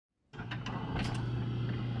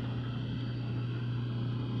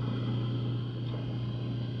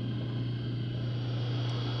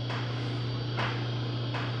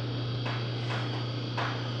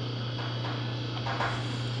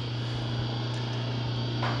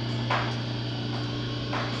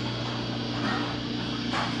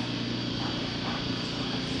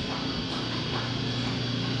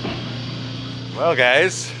Well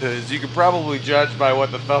guys, as you can probably judge by what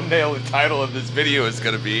the thumbnail and title of this video is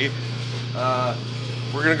going to be,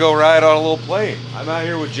 we're going to go ride on a little plane. I'm out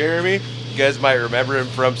here with Jeremy. You guys might remember him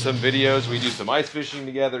from some videos. We do some ice fishing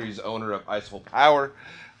together. He's owner of Iceful Power,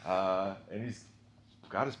 and he's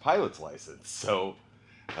got his pilot's license. So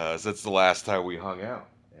that's the last time we hung out.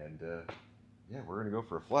 And yeah, we're going to go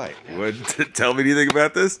for a flight. You want to tell me anything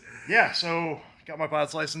about this? Yeah, so got my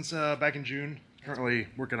pilot's license back in June. Currently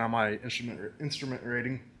working on my instrument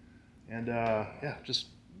rating, and yeah, just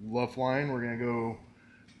love flying. We're gonna go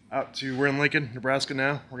out to, we're in Lincoln, Nebraska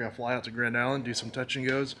now. We're gonna fly out to Grand Island, do some touch and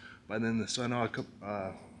goes. By then the sun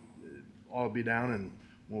will be down, and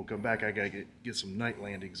when we'll come back, I gotta get some night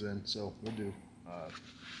landings in. So we'll do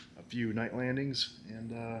a few night landings and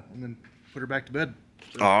then put her back to bed.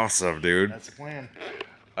 So awesome, dude. That's the plan.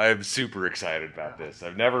 I'm super excited about this.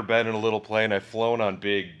 I've never been in a little plane. I've flown on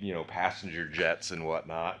big, passenger jets and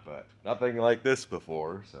whatnot, but nothing like this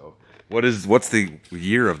before. So, what's the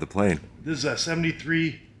year of the plane? This is a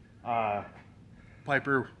 '73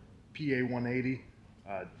 Piper PA-180.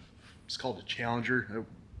 It's called a Challenger.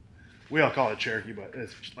 We all call it a Cherokee, but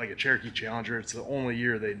it's like a Cherokee Challenger. It's the only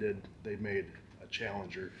year they made a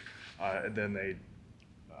Challenger, and then they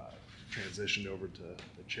transitioned over to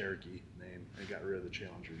the Cherokee name and got rid of the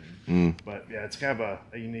Challenger name. But yeah, it's kind of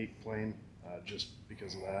a unique plane just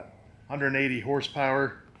because of that. 180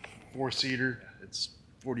 horsepower, 4-seater. It's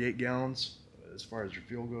 48 gallons as far as your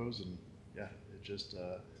fuel goes, and yeah, it's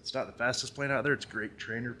not the fastest plane out there. It's a great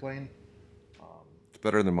trainer plane. It's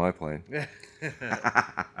better than my plane. Yeah,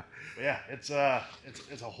 it's a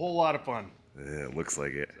whole lot of fun. Yeah, it looks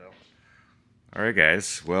like it. So. All right,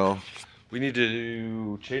 guys. Well, we need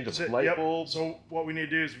to change the light bulb. So what we need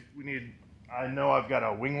to do is I know I've got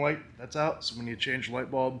a wing light that's out, so we need to change the light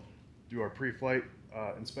bulb, do our pre-flight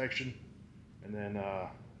inspection, and then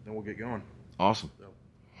we'll get going. Awesome. So.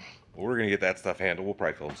 Well, we're going to get that stuff handled. We'll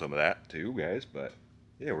probably film some of that too, guys, but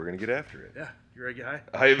yeah, we're going to get after it. Yeah. You ready to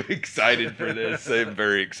get high? I'm excited for this. I'm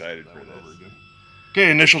very excited for this.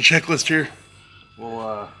 Okay, initial checklist here.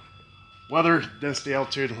 We'll weather, density,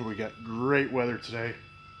 altitude. We got great weather today.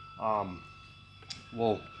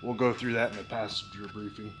 We'll go through that in the passenger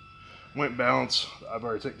briefing. Wind balance, I've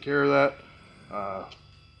already taken care of that.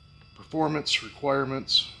 Performance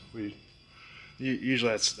requirements,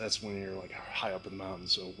 usually that's when you're like high up in the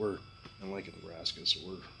mountains. So we're in Lincoln, Nebraska, so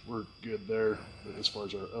we're good there as far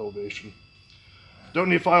as our elevation. Don't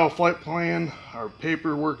need to file a flight plan. Our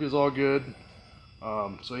paperwork is all good.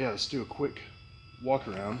 So yeah, let's do a quick walk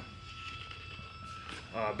around.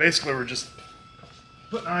 Basically, we're just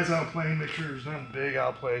putting eyes on the plane, make sure there's nothing big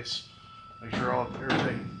out of place, make sure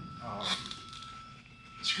everything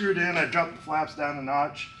screwed in. I dropped the flaps down a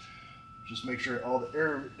notch, just make sure all the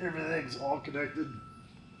everything's all connected.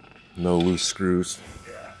 No loose screws.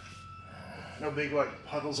 Yeah. No big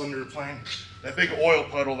puddles under the plane. That big oil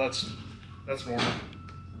puddle, that's normal.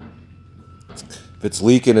 If it's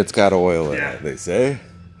leaking, it's got oil in it, they say.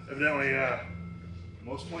 Evidently,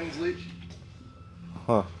 most planes leak.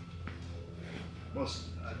 Huh. Most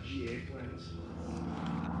GA planes.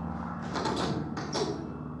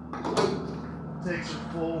 Tanks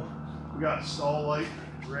are full. We got a stall light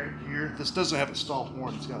right here. This doesn't have a stall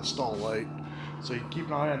horn, it's got a stall light. So you keep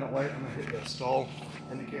an eye on that light. I'm gonna hit that stall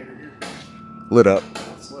indicator here. Lit up.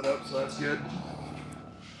 It's lit up, so that's good.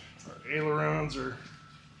 Our ailerons are.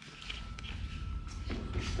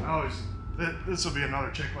 This will be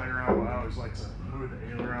another check later on, but I always like to move the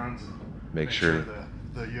ailerons and make sure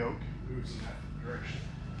the yoke moves in that direction.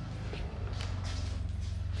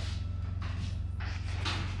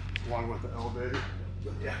 Along with the elevator.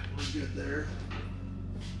 But yeah, we're good there.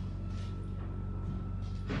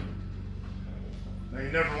 Now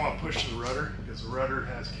you never want to push the rudder because the rudder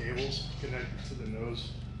has cables connected to the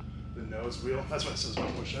nose wheel. That's why it says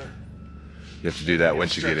don't push there. You have to do that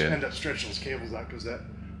once you get in. End up stretching those cables out because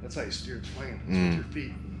that's how you steer the plane. It's with your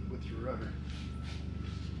feet, with your rudder.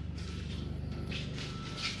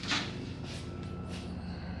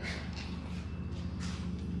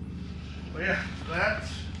 But yeah, that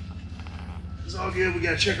is all good. We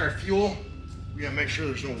gotta check our fuel. We gotta make sure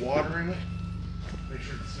there's no water in it. Make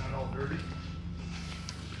sure it's not all dirty.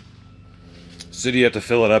 So do you have to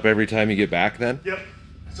fill it up every time you get back then? Yep.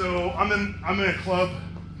 So I'm in a club.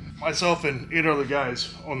 Myself and 8 other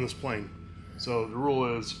guys on this plane. So the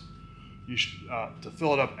rule is you should to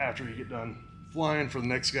fill it up after you get done flying for the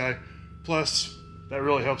next guy. Plus, that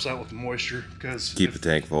really helps out with the moisture because keep the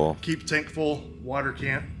tank full. Keep the tank full.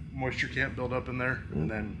 Moisture can't build up in there, and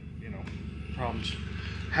then problems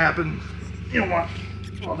happen. You don't want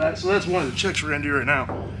all that. So that's one of the checks we're gonna do right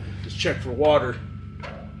now. Just check for water.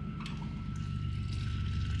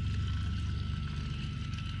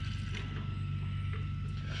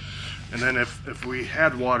 And then if we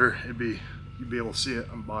had water, you'd be able to see it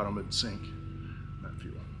on the bottom. It'd sink. That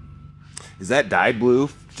fuel. Is that dyed blue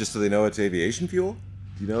just so they know it's aviation fuel?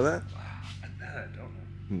 Do you know that? That I don't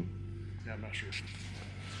know. Yeah, I'm not sure.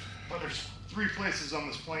 But there's 3 places on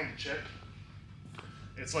this plane to check.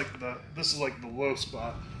 It's like this is like the low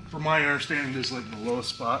spot. From my understanding, this is like the lowest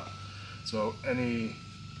spot. So any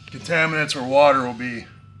contaminants or water will be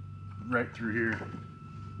right through here.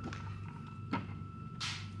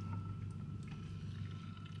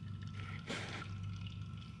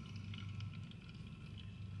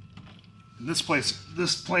 And this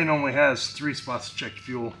plane only has 3 spots to check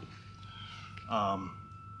fuel.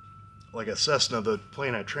 Like a Cessna, the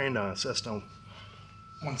plane I trained on, a Cessna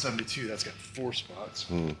 172, that's got 4 spots.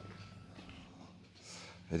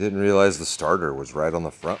 I didn't realize the starter was right on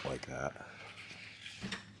the front like that.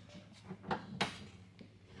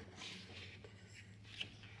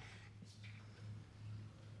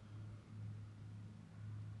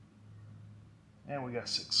 And we got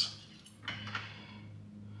 6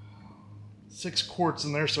 quarts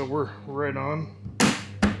in there, so we're right on.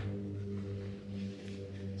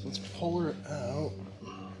 So let's pull her out.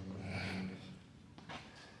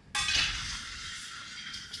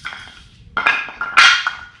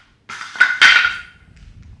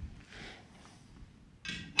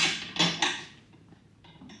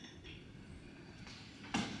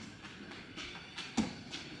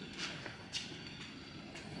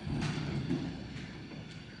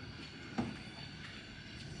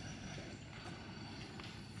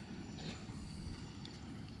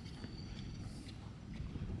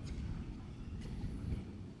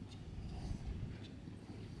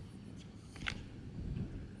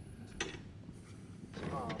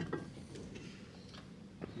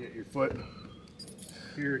 Get your foot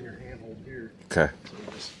here and your handhold here. Okay. So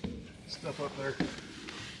just step up there.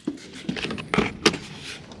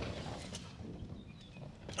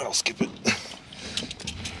 I'll skip it.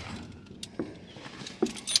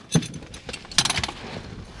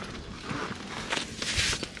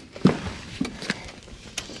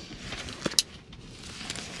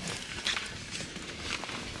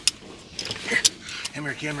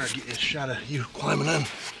 Camera, get a shot of you climbing in.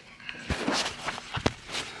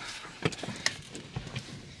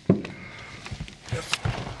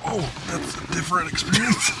 Oh, that's a different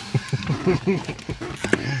experience.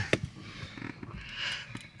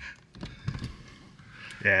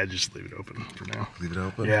 Yeah, just leave it open for now. Leave it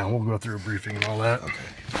open? Yeah, we'll go through a briefing and all that. Okay.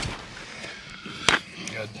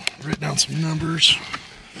 Got write down some numbers.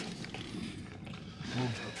 A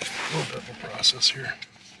little bit of a process here.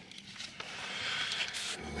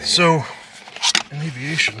 So, in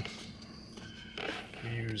aviation, we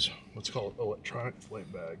use what's called electronic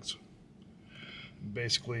flight bags.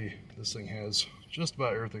 Basically, this thing has just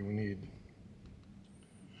about everything we need.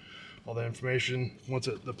 All the information, once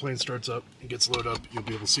the plane starts up and gets loaded up, you'll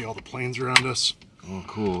be able to see all the planes around us. Oh,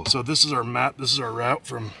 cool. So this is our map. This is our route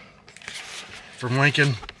from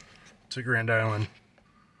Lincoln to Grand Island.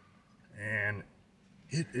 And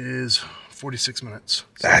it is 46 minutes.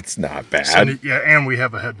 So, that's not bad. So, yeah, and we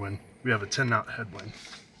have a headwind. We have a 10-knot headwind.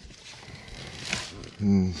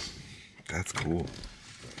 That's cool.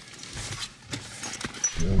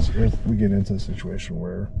 If we get into a situation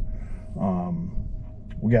where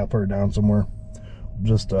we got to put her down somewhere,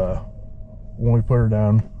 just when we put her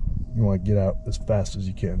down, you want to get out as fast as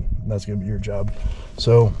you can. That's going to be your job.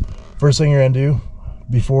 So first thing you're going to do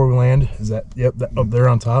before we land is that up there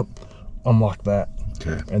on top, unlock that.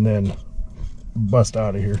 Okay. And then bust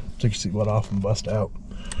out of here. Take your seatbelt off and bust out.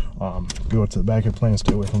 Go to the back of the plane and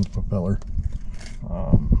stay away from the propeller.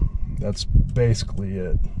 That's basically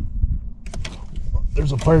it.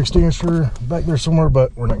 There's a fire extinguisher back there somewhere,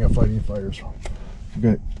 but we're not going to fight any fires.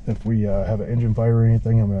 Okay. If we have an engine fire or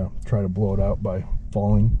anything, I'm going to try to blow it out by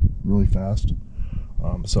falling really fast.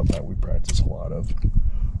 Something that we practice a lot of.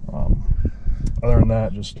 Other than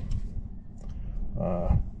that, just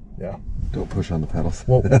yeah. Don't push on the pedals.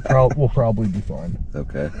 We'll probably be fine.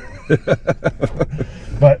 Okay.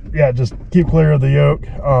 But yeah, just keep clear of the yoke.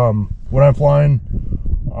 When I'm flying,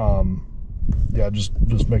 yeah,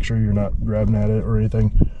 just make sure you're not grabbing at it or anything.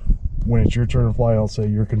 When it's your turn to fly, I'll say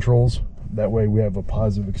your controls. That way we have a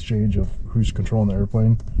positive exchange of who's controlling the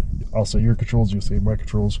airplane. I'll say your controls, you'll say my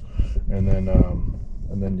controls, and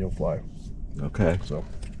then you'll fly. Okay. So.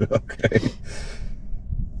 Okay.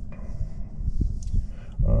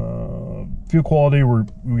 Fuel quality,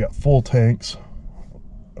 we got full tanks.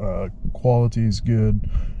 Quality is good.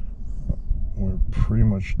 We pretty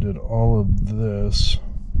much did all of this.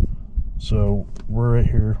 So we're right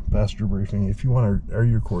here, passenger briefing. If you want to, are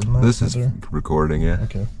you recording that? This is recording, yeah.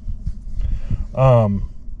 Okay.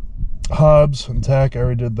 hubs and tech, I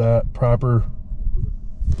already did that. Proper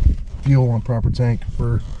fuel on proper tank.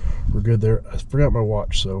 We're good there. I forgot my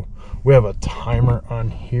watch, so we have a timer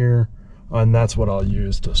on here, and that's what I'll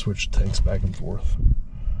use to switch tanks back and forth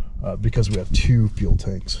because we have 2 fuel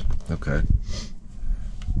tanks. Okay.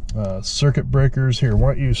 Circuit breakers here.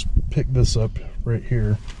 Why don't you pick this up right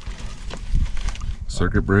here?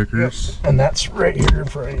 Circuit breakers. Yep. And that's right here in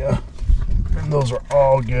front of you. And those are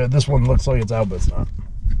all good. This one looks like it's out, but it's not.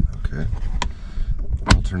 Okay.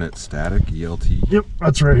 Alternate static, ELT. Yep,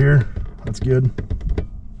 that's right here. That's good.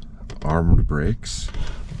 Armed brakes.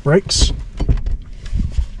 Brakes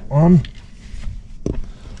on.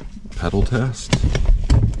 Pedal test.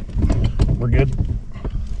 We're good.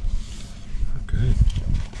 Okay.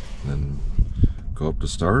 Then go up to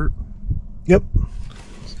start. Yep.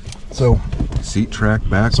 So Seat track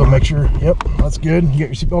back. So make sure. Yep, that's good. You got your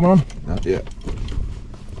seatbelt on? Not yet.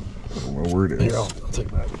 I don't know where it is. Here, I'll take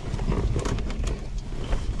that.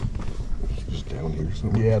 Just down here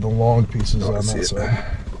somewhere. Yeah, the long pieces on that side.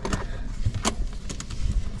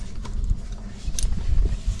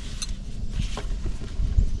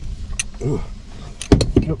 Ugh.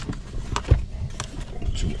 Yep.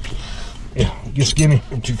 Yeah, get skinny.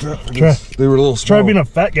 I'm too fat for Try, this. They were a little small. Try being a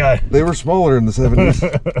fat guy. They were smaller in the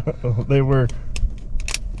 70s. They were.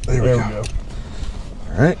 There we go.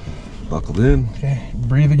 All right, buckled in. Okay,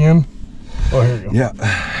 breathe again. Oh, here you go. Yeah.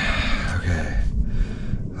 Okay.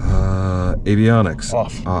 Avionics.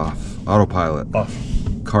 Off. Off. Autopilot. Off.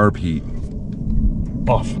 Carb heat.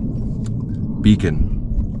 Off. Beacon.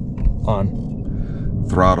 On.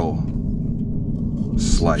 Throttle.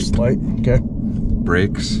 Slight. Slight. Okay.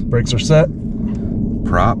 Brakes. Brakes are set.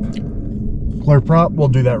 Prop. Clear prop. We'll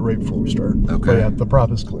do that right before we start. Okay. But yeah, the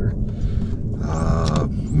prop is clear.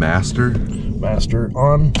 Master. Master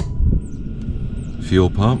on. Fuel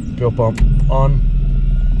pump. Fuel pump on.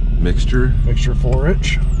 Mixture. Mixture full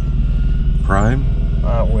rich. Prime.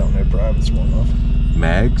 We don't need prime. It's small enough.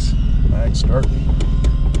 Mags. Mag start.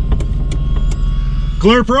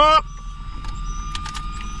 Clear prop.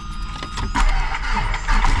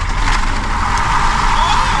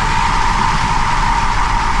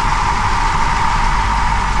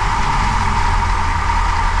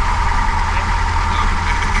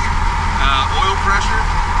 Oil pressure.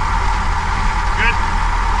 Good.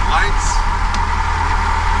 Lights.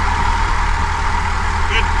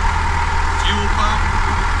 Good. Fuel pump.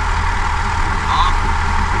 Off.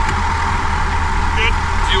 Good.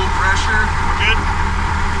 Fuel pressure. Good.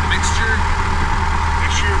 Mixture.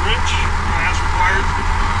 Mixture rich as required.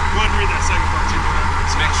 Go ahead and read that second part too. Whatever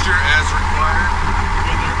it says. Mixture as required.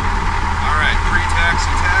 Good there. All right.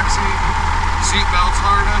 Pre-taxi taxi. Seatbelts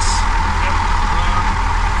harness. Yep.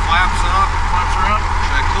 Flaps up. Flaps are up.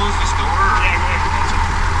 Should I close this door? Or? Yeah, go ahead and close it.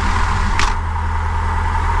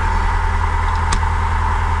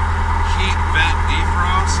 Heat vent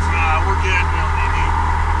defrost. We're good. We don't need heat.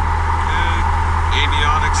 Okay.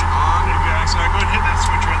 Avionics on. Maybe so go ahead and hit that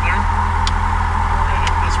switch right there. We're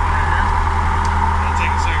gonna hit this one right here. That'll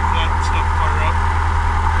take a second for that stuff to fire up.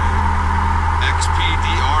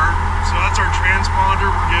 XPDR. So that's our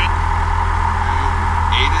transponder. We're good.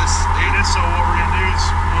 ATIS. ATIS. So what we're gonna do is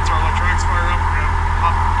once our electronics fire up, we're gonna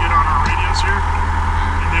get on our radios here,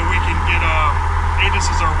 and then we can get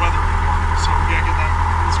ATIS is our weather report. So we gotta get that.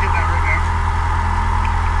 Let's get that right now.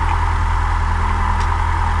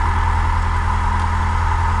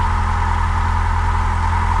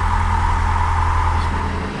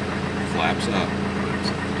 Flaps up.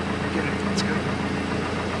 Get it. Let's go.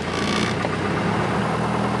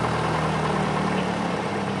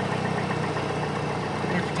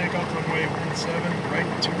 Clear for takeoff runway 17, right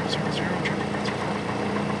 200, triple.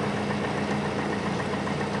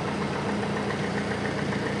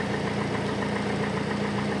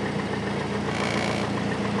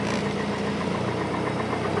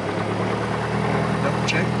 Double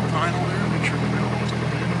check final there, make sure the middle one's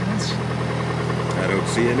coming in on this. I don't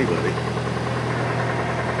see anybody.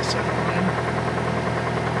 Second line.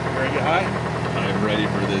 Ready to get high? I'm ready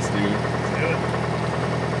for this, dude. Let's do it.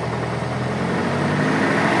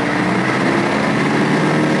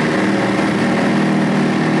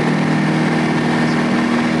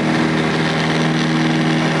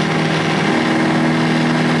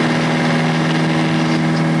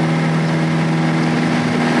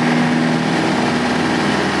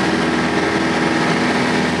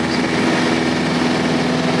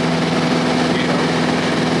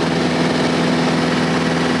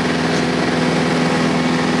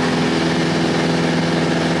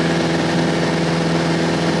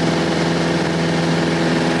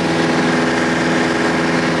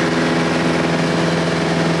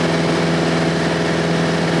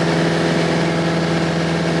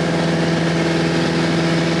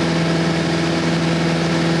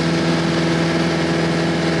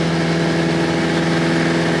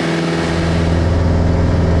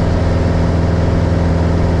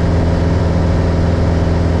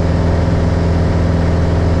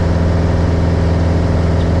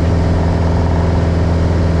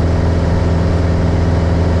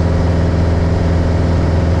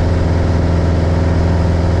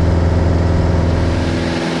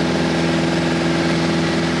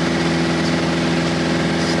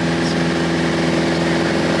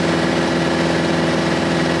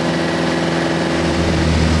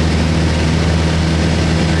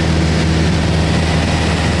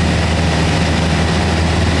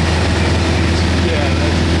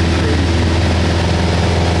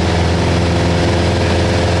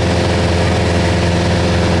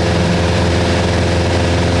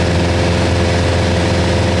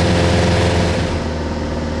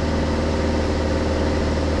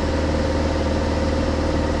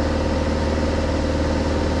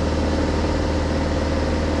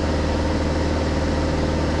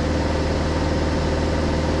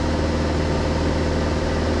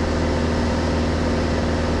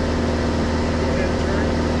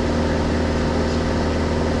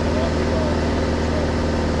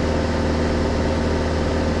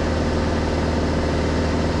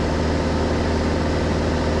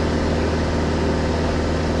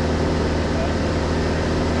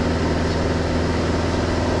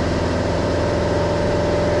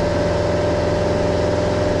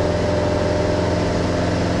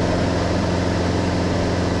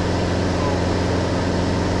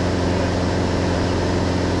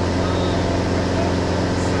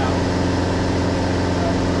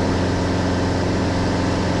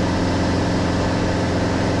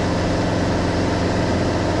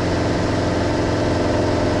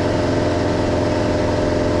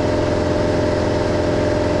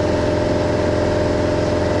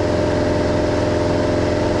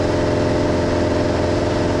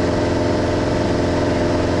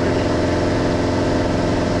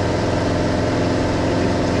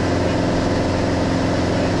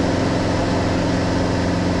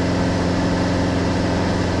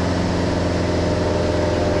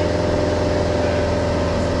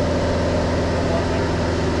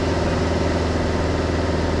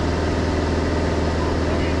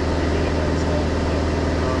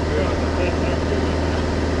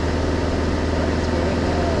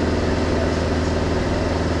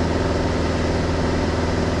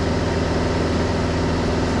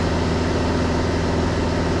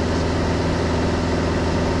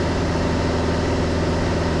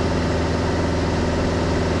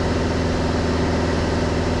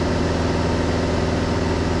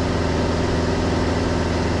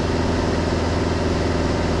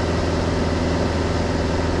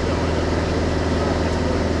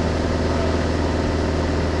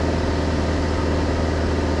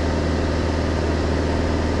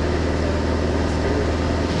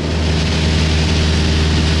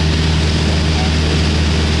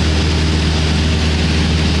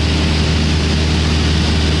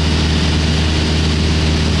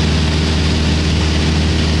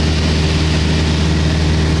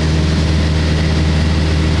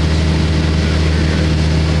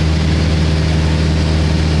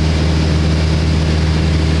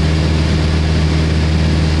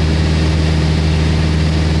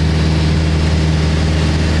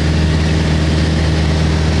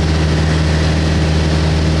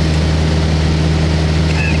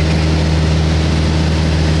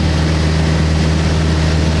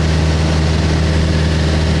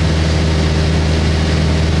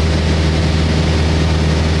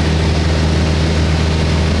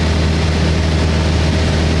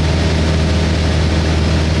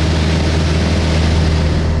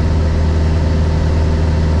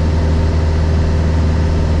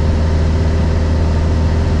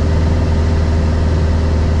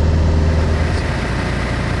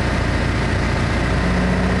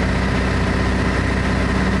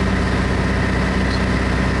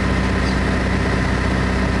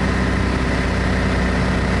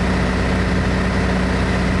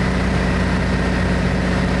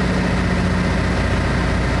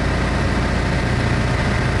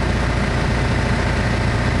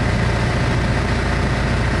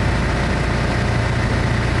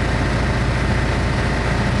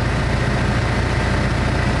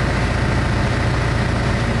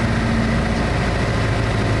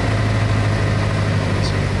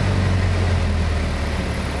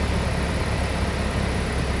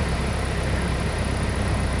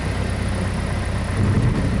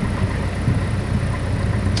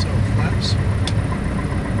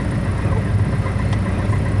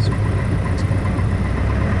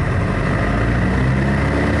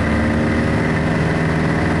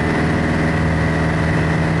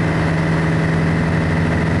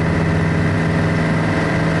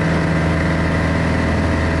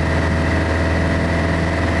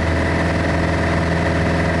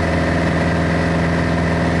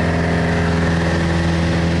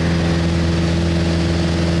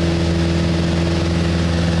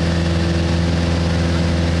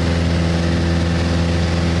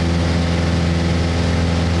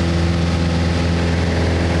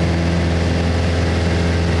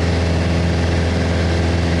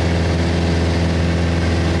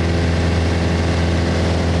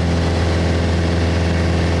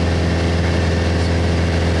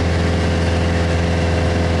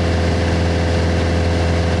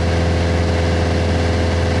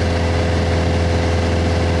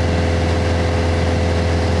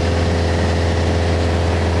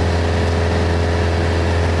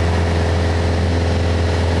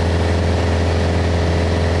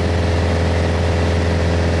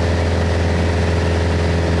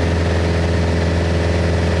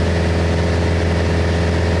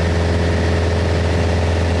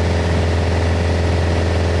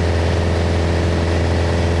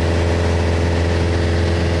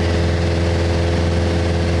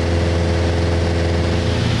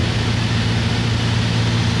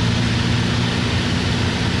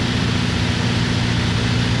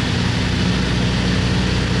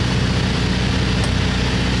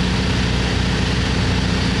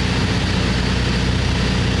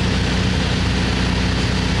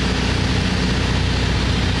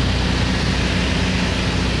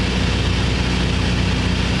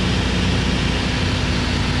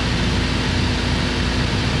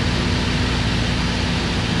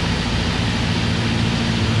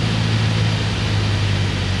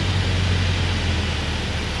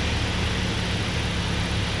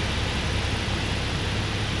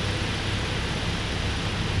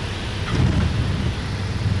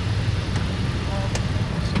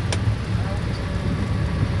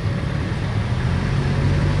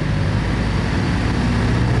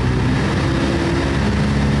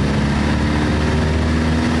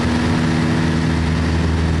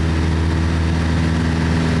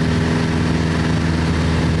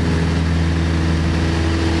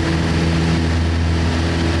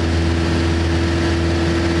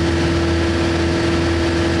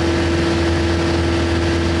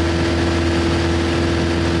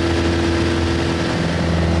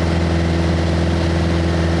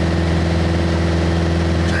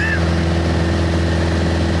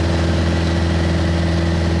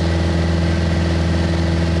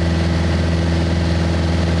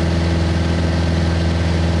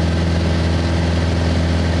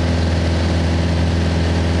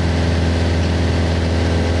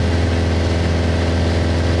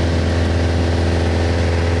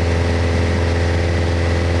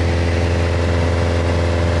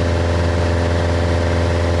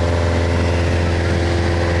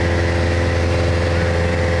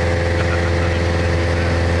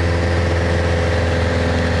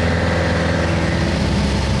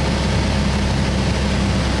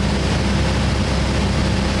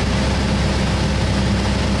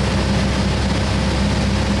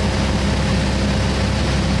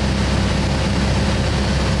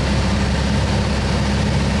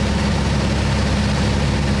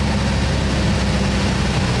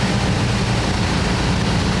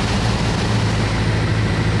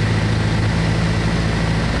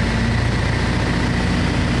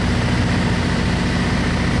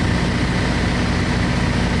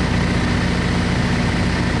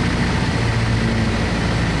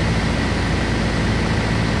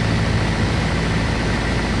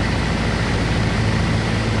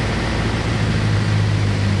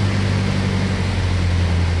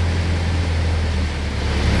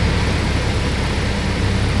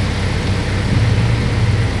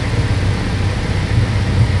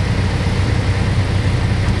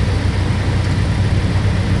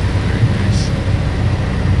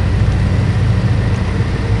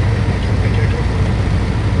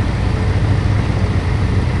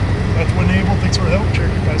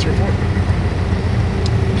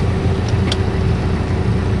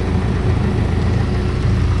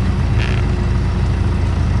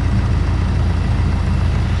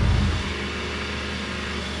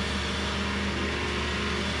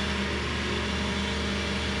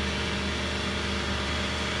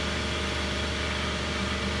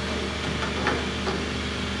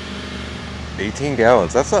 18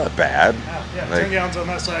 gallons. That's not bad. Yeah, Like, 10 gallons on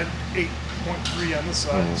that side, 8.3 on this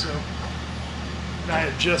side. So, and I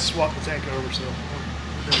had just swapped the tank over, so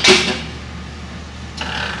we're good.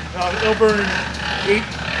 It'll burn 8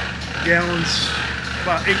 gallons,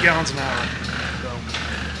 about 8 gallons an hour. So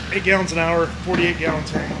 8 gallons an hour, 48 gallon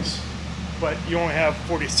tanks, but you only have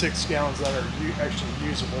 46 gallons that are actually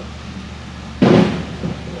usable. So,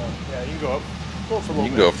 yeah, you can go for a little bit. You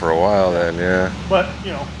can go for a while then, yeah. But,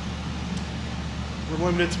 you know, we're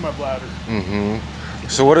limited to my bladder. Mm-hmm.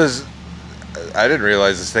 So what is, I didn't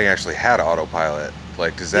realize this thing actually had autopilot.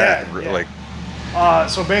 Like, does that, like...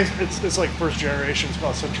 So basically, it's like first generation. It's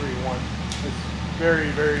called Century 1. It's very,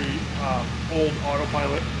 very old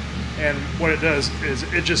autopilot. And what it does is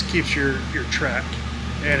it just keeps your track.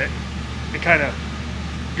 And it kind of,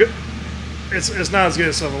 it's not as good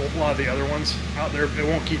as a lot of the other ones out there. It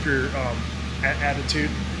won't keep your attitude,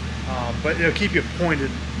 but it'll keep you pointed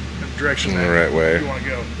in the direction that you want to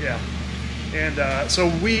go. Yeah. And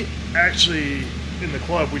so we actually, in the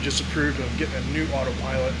club, we just approved of getting a new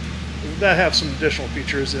autopilot that have some additional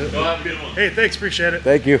features. Hey, thanks, appreciate it.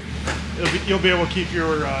 Thank you. You'll be able to keep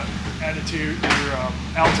your attitude, your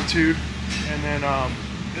altitude, and then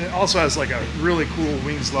it also has like a really cool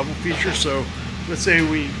wings level feature. So let's say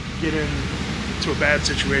we get into a bad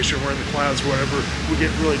situation, we're in the clouds or whatever, we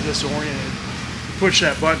get really disoriented, push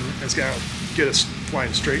that button, it's gonna get us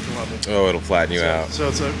flying straight and level. Oh, it'll flatten you out. So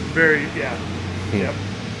it's a very, yep.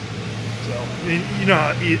 So, I mean, you know,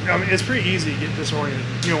 I mean, it's pretty easy to get disoriented.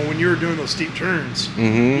 You know, when you're doing those steep turns,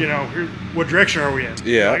 you know, what direction are we in?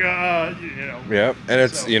 Yeah. Like, you know. Yeah, and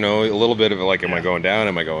it's, you know, a little bit of like, am I going down?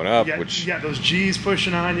 Am I going up? You got those G's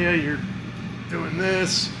pushing on you. You're doing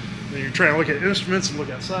this. Then you're trying to look at instruments and look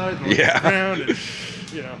outside and look around. And,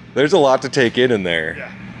 you know. There's a lot to take in there.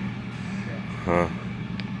 Yeah. Huh.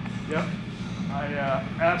 Yep. I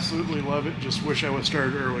absolutely love it. Just wish I would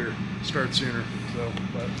have started sooner. So,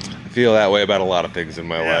 but I feel that way about a lot of things in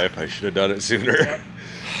my life. I should have done it sooner. Yeah.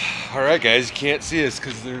 All right, guys, you can't see us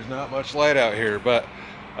because there's not much light out here, but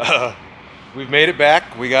we've made it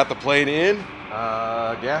back. We got the plane in,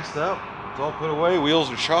 gassed up, it's all put away, wheels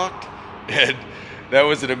are shocked, and that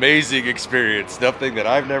was an amazing experience. Something that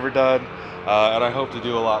I've never done, and I hope to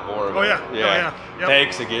do a lot more of it. Yep.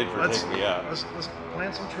 Thanks again for taking me out. Let's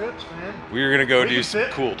plan some trips, man. We're gonna go do some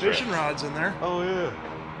cool trips. Fishing rods in there. Oh yeah.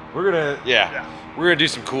 We're gonna do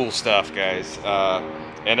some cool stuff, guys.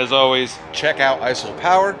 And as always, check out ISOL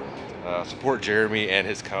Power. Support Jeremy and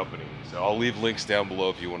his company. So I'll leave links down below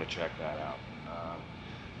if you want to check that out.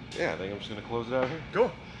 I think I'm just gonna close it out here.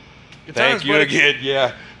 Cool. Thank you again.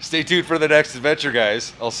 Yeah. Stay tuned for the next adventure,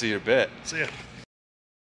 guys. I'll see you in a bit. See ya.